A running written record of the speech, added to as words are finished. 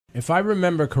If I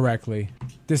remember correctly,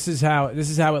 this is how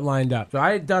it lined up. So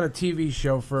I had done a TV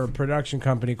show for a production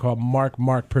company called Mark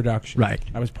Productions. Right.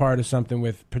 I was part of something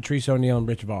with Patrice O'Neill and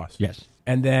Rich Voss. Yes.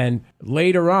 And then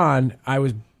later on, I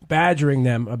was badgering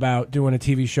them about doing a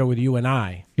TV show with you and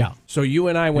I. Yeah. So you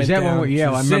and I went down to the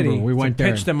I city remember. We went to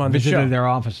there, pitch them on the visited show. their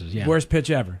offices. Yeah. Worst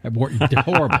pitch ever.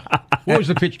 Horrible. What was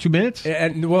the pitch? 2 minutes?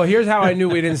 And well, here's how I knew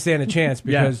we didn't stand a chance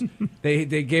because they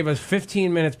gave us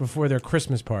 15 minutes before their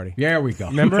Christmas party. There we go.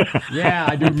 Remember? Yeah,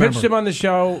 I do remember. Pitched them on the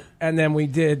show, and then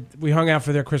we hung out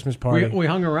for their Christmas party. We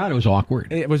hung around. It was awkward.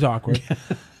 It was awkward.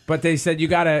 But they said you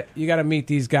gotta meet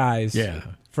these guys. Yeah.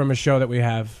 From a show that we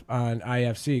have on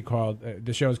IFC called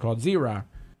the show is called Z-Rock.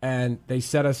 And they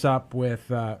set us up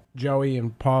with Joey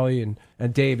and Paulie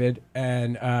and David.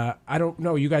 And I don't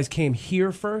know, you guys came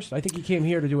here first? I think you came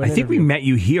here to do an interview. I think we met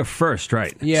you here first,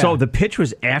 right? Yeah. So the pitch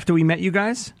was after we met you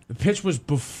guys? The pitch was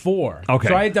before. Okay.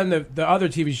 So I had done the other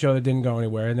TV show that didn't go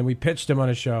anywhere. And then we pitched them on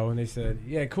a show. And they said,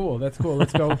 yeah, cool. That's cool.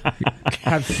 Let's go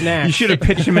have snacks. You should have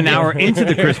pitched them an hour into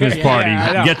the Christmas party.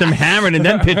 Get them hammered and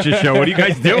then pitch the show. What are you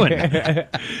guys doing?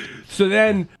 So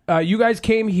then you guys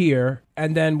came here,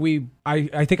 and then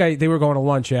I think they were going to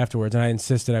lunch afterwards, and I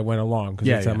insisted I went along because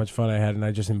that's how much fun I had, and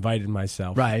I just invited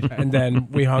myself. Right. And then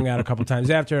we hung out a couple times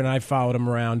after, and I followed them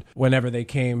around whenever they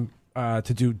came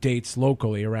to do dates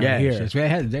locally around here. Yes,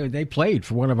 they played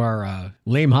for one of our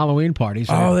lame Halloween parties.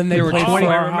 Oh, then they were played 20,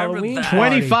 for our Halloween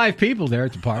 25 people there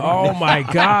at the party. Oh my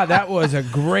God, that was a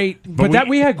great. But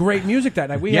we had great music that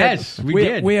night. We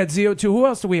did. We had Zo2. Who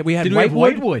else did we have? We had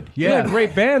Whitewood. Yeah, we had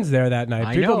great bands there that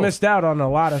night. People missed out on a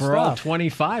lot of for stuff. all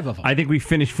 25 of them. I think we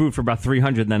finished food for about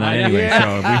 300 that night anyway,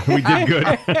 so we did good.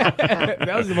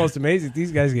 That was the most amazing.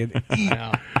 These guys get eat.